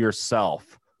 /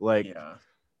 yourself. Like,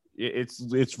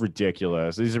 it's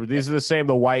ridiculous. These are the same,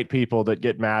 the white people that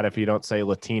get mad if you don't say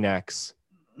Latinx.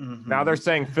 Mm-hmm. Now they're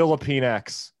saying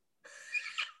Filipinx.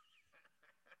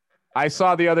 I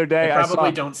saw the other day. They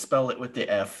probably don't spell it with the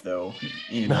F though.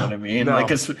 You know what I mean? Like,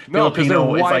 because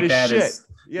Filipino is like that. Is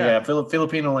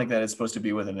Filipino like that is supposed to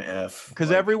be with an F.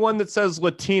 Because everyone that says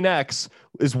Latinx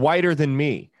is whiter than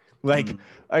me. Like,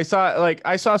 I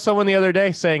saw someone the other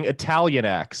day saying Italian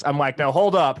X. I'm like, now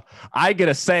hold up, I get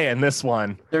a say in this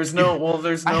one. There's no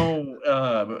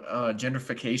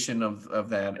gentrification of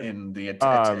that in the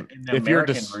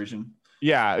American version.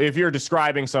 Yeah, if you're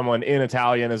describing someone in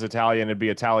Italian as Italian, it'd be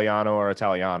Italiano or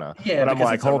Italiana. Yeah, but I'm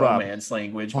like, hold up, romance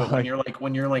language. But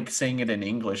when you're like saying it in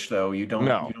English, though, you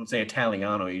don't say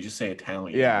Italiano, you just say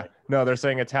Italian. Yeah, no, they're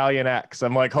saying Italian X.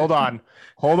 I'm like, hold on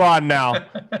now.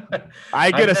 I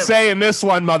get a say in this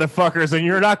one, motherfuckers, and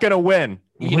you're not gonna win.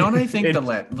 You know what I think the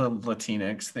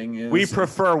Latinx thing is? We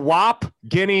prefer WAP,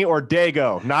 Guinea, or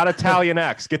Dago, not Italian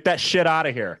X. Get that shit out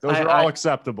of here. Those are all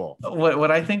acceptable. What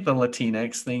I think the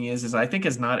Latinx thing is I think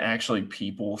it's not actually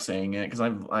people saying it, because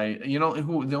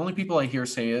the only people I hear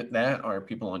say it that are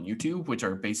people on YouTube, which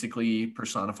are basically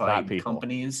personified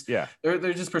companies. Yeah,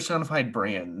 they're just personified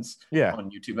brands. Yeah.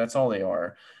 On YouTube, that's all they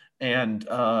are. And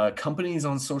companies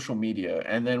on social media,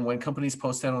 and then when companies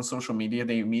post that on social media,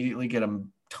 they immediately get a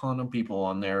ton of people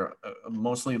on there,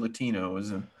 mostly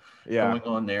Latinos, and going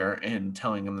on there and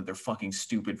telling them that they're fucking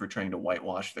stupid for trying to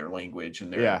whitewash their language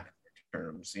and their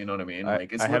terms. You know what I mean?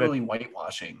 It's literally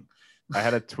whitewashing. I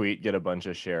had a tweet get a bunch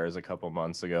of shares a couple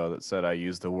months ago that said I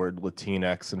used the word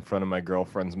Latinx in front of my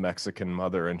girlfriend's Mexican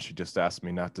mother, and she just asked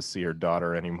me not to see her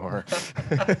daughter anymore.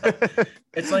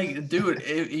 It's like, dude,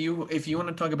 if you want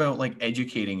to talk about like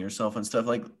educating yourself and stuff,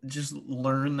 like, just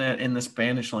learn that in the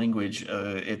Spanish language,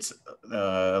 it's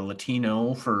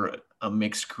Latino for a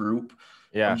mixed group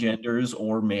of genders,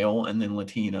 or male, and then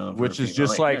Latina, which is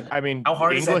just like, I mean, how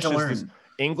hard English is that to learn?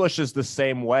 English is the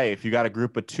same way. If you got a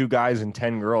group of 2 guys and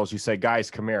 10 girls, you say,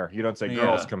 guys, come here. You don't say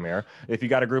girls, come here. If you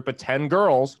got a group of 10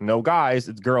 girls, no guys,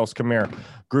 it's girls, come here.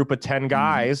 Group of 10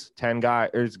 guys, 10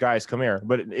 guys, come here.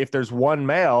 But if there's one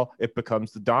male, it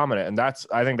becomes the dominant. And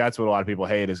I think that's what a lot of people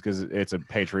hate, is because it's a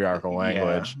patriarchal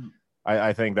language.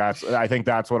 I think that's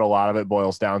what a lot of it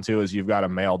boils down to, is you've got a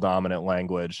male dominant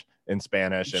language in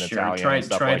Spanish and Italian and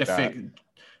stuff like that.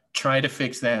 Try to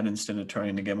fix that instead of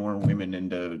trying to get more women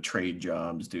into trade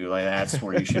jobs, dude. Like, that's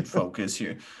where you should focus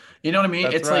here. You know what I mean?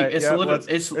 That's right.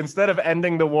 It's instead of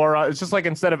ending the war on, it's just like,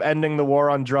 instead of ending the war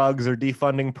on drugs or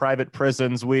defunding private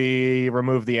prisons, we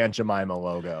remove the Aunt Jemima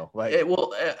logo. Like,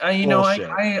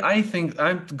 I think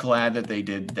I'm glad that they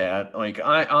did that. Like,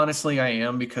 I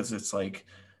am, because it's like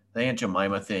the Aunt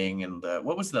Jemima thing, and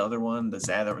what was the other one?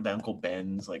 The Uncle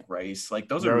Ben's, like, rice. Like,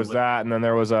 those there was that, and then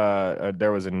there was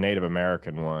a Native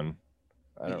American one.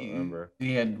 I don't remember.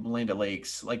 He had Land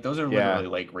O'Lakes. Like, those are literally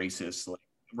like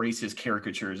racist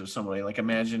caricatures of somebody. Like,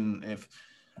 imagine if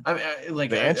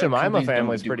the Aunt Jemima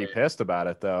family's pretty pissed about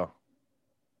it, though.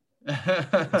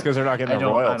 It's because they're not getting the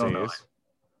royalties.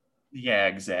 Yeah,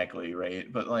 exactly, right.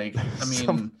 But like, I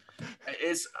mean,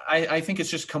 I think it's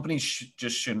just companies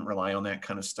just shouldn't rely on that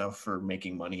kind of stuff for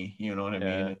making money. You know what I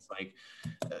mean? It's like,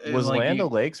 was Land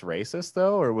O'Lakes racist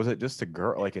though, or was it just a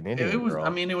girl, like an Indian girl? I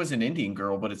mean, it was an Indian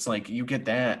girl, but it's like, you get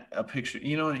a picture.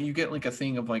 You get like a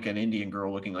thing of like an Indian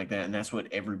girl looking like that, and that's what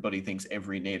everybody thinks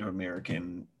every Native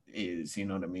American is. You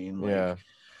know what I mean? Like,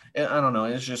 I don't know.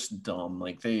 It's just dumb.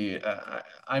 Like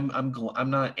I'm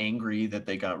not angry that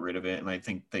they got rid of it, and I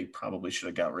think they probably should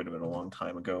have got rid of it a long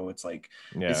time ago. It's like,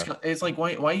 it's like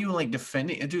why are you like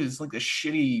defending? Dude, it's like the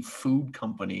shitty food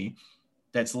company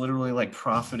that's literally like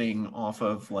profiting off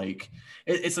of like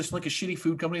it's just like a shitty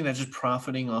food company that's just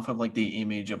profiting off of like the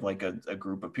image of like a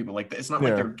group of people. Like it's not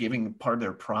like they're giving part of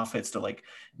their profits to like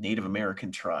Native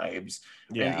American tribes.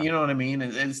 You know what I mean?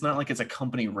 It's not like it's a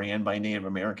company ran by Native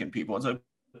American people. It's a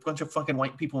bunch of fucking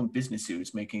white people in business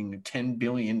suits making $10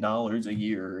 billion a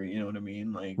year. You know what I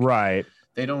mean? Like, right.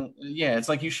 They don't, it's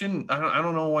like you shouldn't, I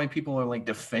don't know why people are like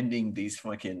defending these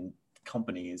fucking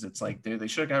companies. It's like they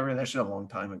should have got rid of that shit a long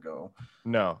time ago.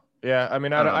 No. Yeah, I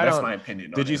mean, I don't. That's my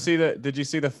opinion. Did you see the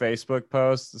Facebook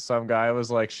post? Some guy was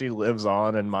like, "She lives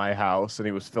on in my house," and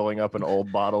he was filling up an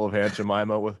old bottle of Aunt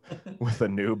Jemima with a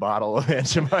new bottle of Aunt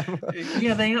Jemima.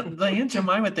 Yeah, the Aunt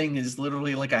Jemima thing is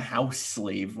literally like a house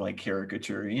slave like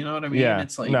caricature. You know what I mean? Yeah.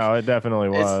 It's like no, it definitely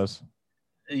was.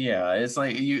 Yeah, it's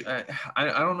like you. I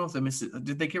don't know if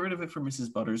did they get rid of it for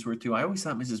Mrs. Buttersworth too? I always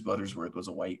thought Mrs. Buttersworth was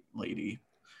a white lady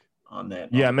on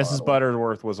that. Yeah, Mrs.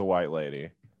 Butterworth was a white lady.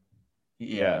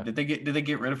 Yeah. Did they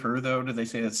get rid of her though? Did they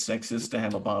say that's sexist to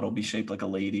have a bottle be shaped like a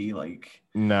lady? Like,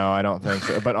 no, I don't think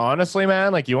so. But honestly,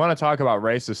 man, like you want to talk about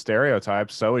racist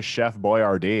stereotypes, so is Chef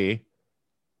Boyardee.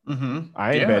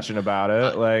 I ain't bitching about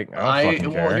it. Like, I don't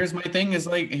fucking care. Here's my thing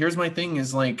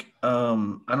is like, I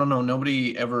don't know.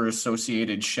 Nobody ever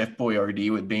associated Chef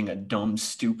Boyardee with being a dumb,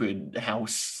 stupid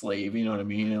house slave. You know what I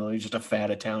mean? He's just a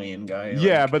fat Italian guy.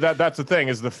 Yeah, but that's the thing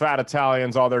is the fat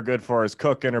Italians, all they're good for is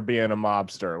cooking or being a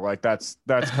mobster. Like that's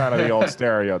kind of the old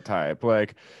stereotype.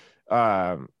 Like,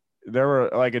 there were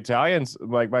like Italians,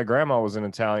 like my grandma was an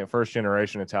Italian, first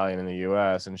generation Italian in the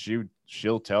US, and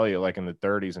she'll tell you like in the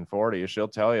 30s and 40s, she'll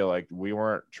tell you like we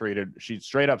weren't treated, she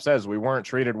straight up says we weren't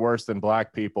treated worse than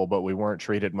black people, but we weren't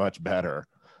treated much better.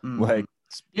 Like,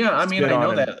 yeah, I mean, I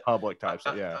know that public types.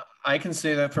 I can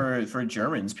say that for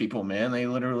Germans people, man. They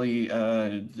literally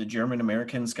the German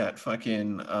Americans got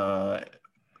fucking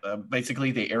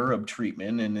basically the Arab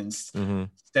treatment, and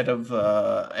instead of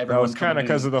everyone, that was kind of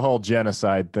because of the whole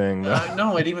genocide thing.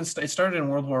 No, it started in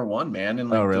World War I, man.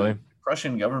 And like, oh, really? The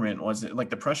Prussian government wasn't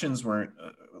like the Prussians weren't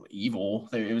evil.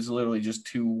 It was literally just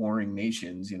two warring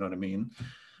nations. You know what I mean?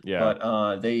 Yeah.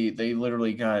 But they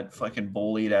literally got fucking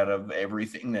bullied out of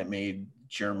everything that made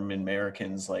German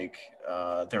Americans like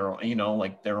their own,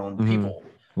 like their own people.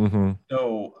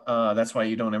 So that's why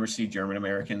you don't ever see German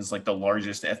Americans, like the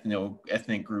largest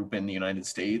ethnic group in the United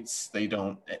States.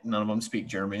 None of them speak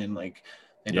German. Like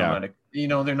they don't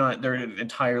know how to, they're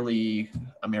entirely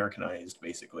Americanized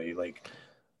basically. Like,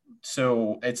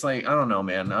 so it's like, I don't know,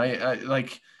 man.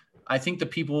 I think the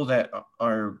people that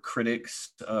are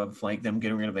critics of like them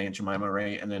getting rid of Aunt Jemima,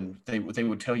 right? And then they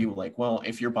would tell you like, well,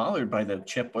 if you're bothered by the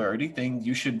Chef Boyardee thing,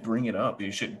 you should bring it up.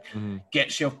 You should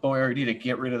get Chef Boyardee to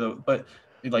get rid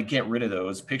of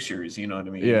those pictures. You know what I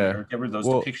mean? Yeah. Or get rid of those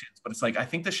depictions. But it's like, I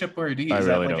think the Chef Boyardee. I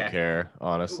really don't care,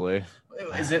 honestly.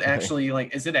 Is it actually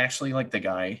like the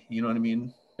guy? You know what I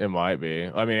mean? It might be.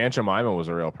 I mean, Aunt Jemima was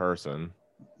a real person.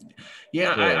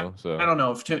 Yeah, I don't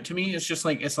know. To me, it's just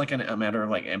like a matter of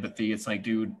like empathy. It's like,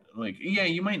 dude, like, yeah,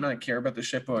 you might not care about the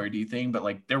Chef Boyardee thing, but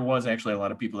like there was actually a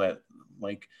lot of people that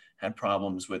like had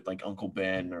problems with like Uncle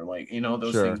Ben or like,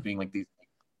 those things being like these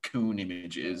coon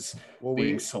images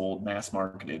being sold, mass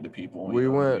marketed to people.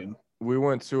 We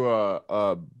went to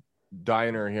a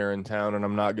diner here in town, and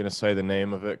I'm not going to say the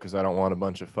name of it because I don't want a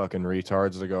bunch of fucking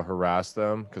retards to go harass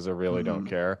them because I really don't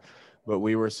care. But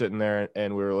we were sitting there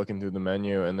and we were looking through the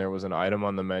menu, and there was an item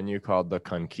on the menu called the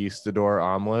Conquistador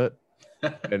omelet.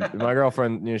 And my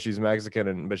girlfriend, she's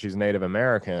Mexican, but she's Native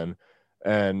American.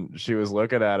 And she was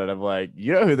looking at it. I'm like,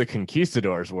 you know who the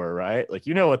Conquistadors were, right? Like,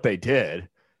 you know what they did.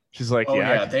 She's like,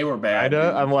 yeah, they were bad.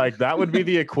 I'm like, that would be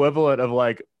the equivalent of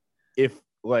like, if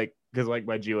like, because like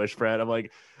my Jewish friend, I'm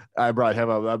like, I brought him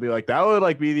up. I'd be like, that would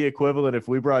like be the equivalent if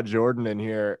we brought Jordan in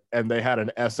here and they had an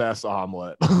SS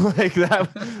omelet. Like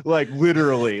that, like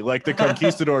literally, like the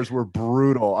Conquistadors were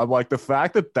brutal. I'm like, the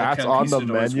fact that that's on the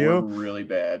menu, were really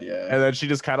bad, yeah. And then she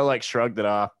just kind of like shrugged it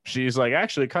off. She's like,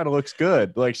 actually, it kind of looks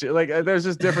good. Like there's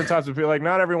just different types of people. Like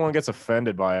not everyone gets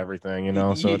offended by everything,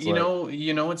 So it's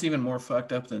what's even more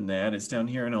fucked up than that is down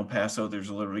here in El Paso. There's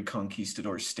literally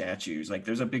Conquistador statues. Like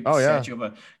there's a big statue of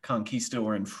a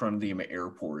Conquistador in front of the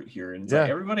airport here, and it's like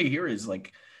everybody here is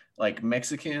like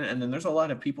Mexican, and then there's a lot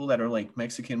of people that are like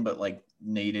Mexican but like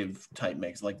native type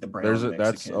mix, like the brown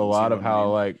that's a lot of how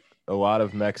like a lot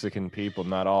of Mexican people,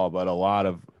 not all, but a lot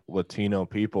of Latino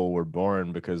people were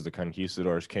born because the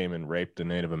Conquistadors came and raped the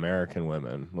Native American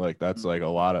women. Like that's like a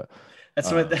lot of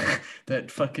That's what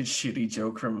that fucking shitty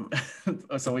joke from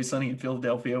It's Always Sunny in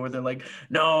Philadelphia, where they're like,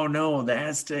 no, the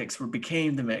Aztecs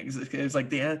became the Mexicans. It's like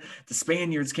the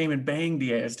Spaniards came and banged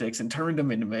the Aztecs and turned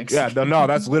them into Mexicans. Yeah, no,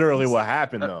 that's literally what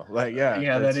happened though. Like,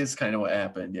 yeah, that is kind of what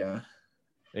happened. Yeah.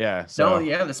 Yeah. So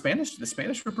yeah, the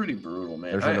Spanish were pretty brutal,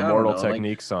 man. There's an Immortal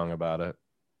Technique song about it.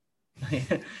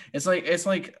 It's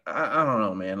like I don't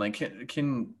know, man. Like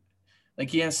can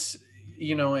like, yes,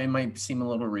 it might seem a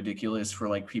little ridiculous for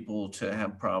like people to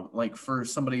have like for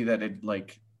somebody that it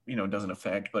like doesn't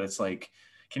affect, but it's like,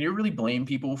 can you really blame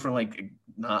people for like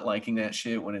not liking that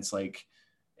shit when it's like,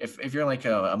 if you're like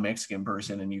a Mexican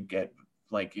person and you get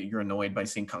like, you're annoyed by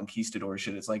seeing conquistador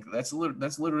shit, it's like that's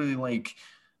literally like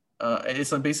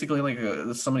it's like basically like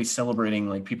somebody celebrating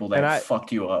like people that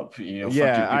fucked you up, fucked your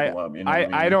people up.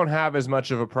 I don't have as much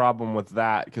of a problem with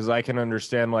that, because I can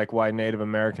understand like why Native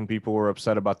American people were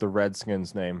upset about the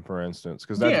Redskins name, for instance,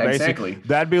 because that's basically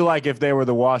that'd be like if they were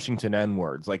the Washington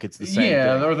N-words, like it's the same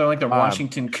thing. Or they're like the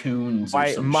Washington Coons.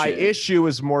 My issue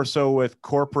is more so with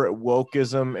corporate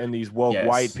wokeism and these woke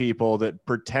white people that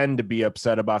pretend to be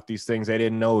upset about these things they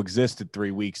didn't know existed 3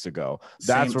 weeks ago.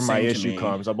 That's where my issue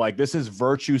comes. I'm like, this is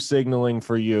virtue signaling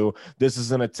for you. This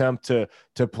is an attempt to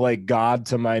play God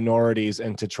to minorities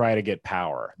and to try to get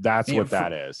power. That's what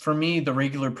that is. For me, the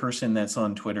regular person that's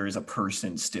on Twitter is a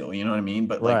person still, you know what I mean?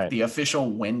 But like the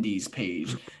official Wendy's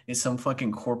page is some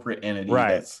fucking corporate entity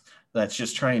that's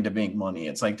just trying to make money.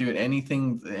 It's like, dude,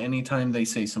 anytime they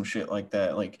say some shit like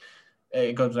that, like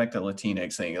it goes back to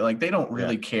Latinx thing. Like they don't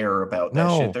really care about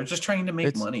that shit. They're just trying to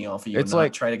make money off of you. It's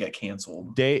like try to get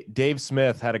canceled. Dave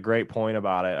Smith had a great point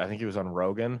about it. I think he was on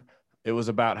Rogan. It was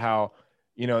about how,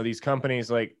 these companies,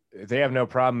 like they have no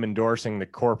problem endorsing the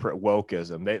corporate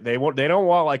wokeism. They don't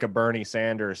want like a Bernie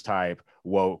Sanders type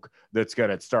woke that's going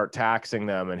to start taxing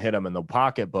them and hit them in the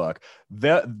pocketbook.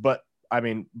 But I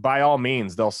mean, by all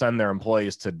means, they'll send their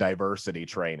employees to diversity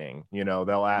training.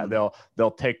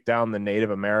 They'll take down the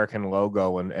Native American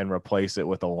logo and replace it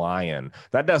with a lion.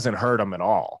 That doesn't hurt them at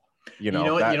all. You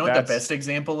know what the best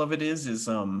example of it is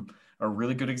a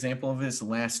really good example of this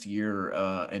last year.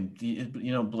 And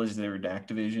Blizzard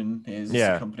Activision is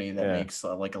a company that makes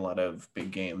like a lot of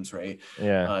big games, right?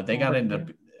 Yeah. They got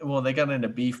into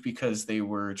beef because they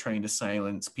were trying to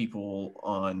silence people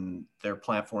on their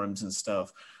platforms and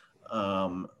stuff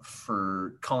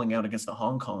for calling out against the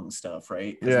Hong Kong stuff,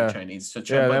 right? Yeah. The Chinese.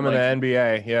 Them and the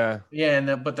NBA. Yeah.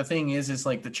 Yeah, but the thing is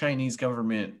like the Chinese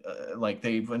government, like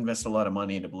they've invested a lot of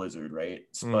money into Blizzard, right?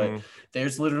 But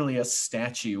there's literally a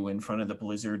statue in front of the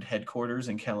Blizzard headquarters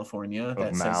in California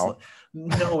that says,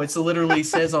 no, it's literally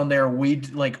says on there,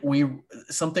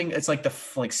 something. It's like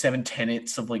the 7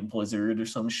 tenets of like Blizzard or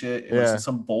some shit. It's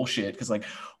some bullshit, because like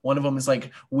one of them is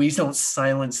like, we don't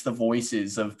silence the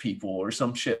voices of people or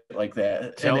some shit like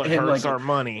that. Till it hurts our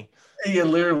money. Yeah,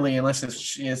 literally, unless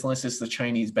it's the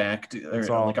Chinese backed or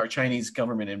like our Chinese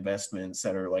government investments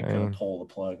that are like going to pull the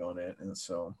plug on it, and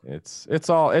so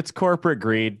it's corporate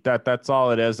greed. That's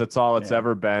all it is. That's all it's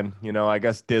ever been. I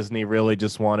guess Disney really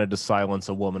just wanted to silence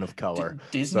a woman of color.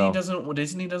 Disney doesn't want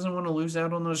to lose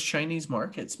out on those Chinese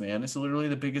markets, man. It's literally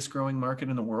the biggest growing market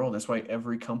in the world. That's why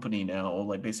every company now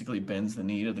like basically bends the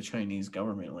knee to the Chinese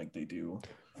government like they do.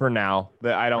 For now,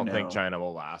 I don't think China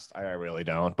will last. I really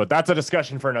don't. But that's a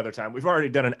discussion for another time. We've already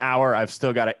done an hour. I've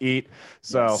still got to eat.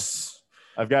 So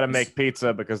I've got to make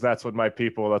pizza because that's what my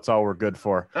people, that's all we're good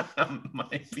for.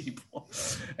 My people.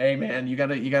 Hey man, you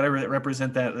gotta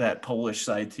represent that Polish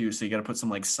side too. So you gotta put some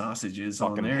like sausages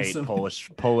on there. Hate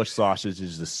Polish sausage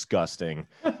is disgusting.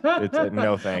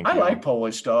 No thank you. I like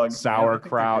Polish dog.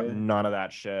 Sauerkraut, none of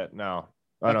that shit. No.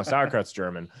 Oh no, sauerkraut's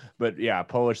German. But yeah,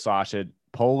 Polish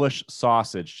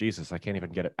sausage. Jesus, I can't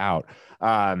even get it out.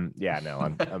 I'm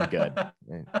good. I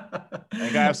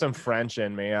think I have some French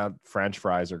in me. French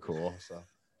fries are cool. So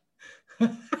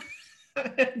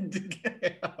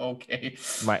okay.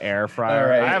 My air fryer.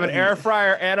 Right. I have an air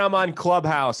fryer and I'm on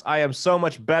Clubhouse. I am so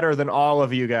much better than all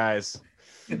of you guys.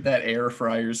 That air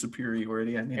fryer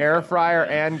superiority. Air fryer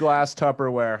and glass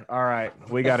Tupperware. All right,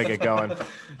 we got to get going.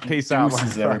 Peace out,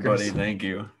 everybody. Thank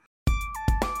you.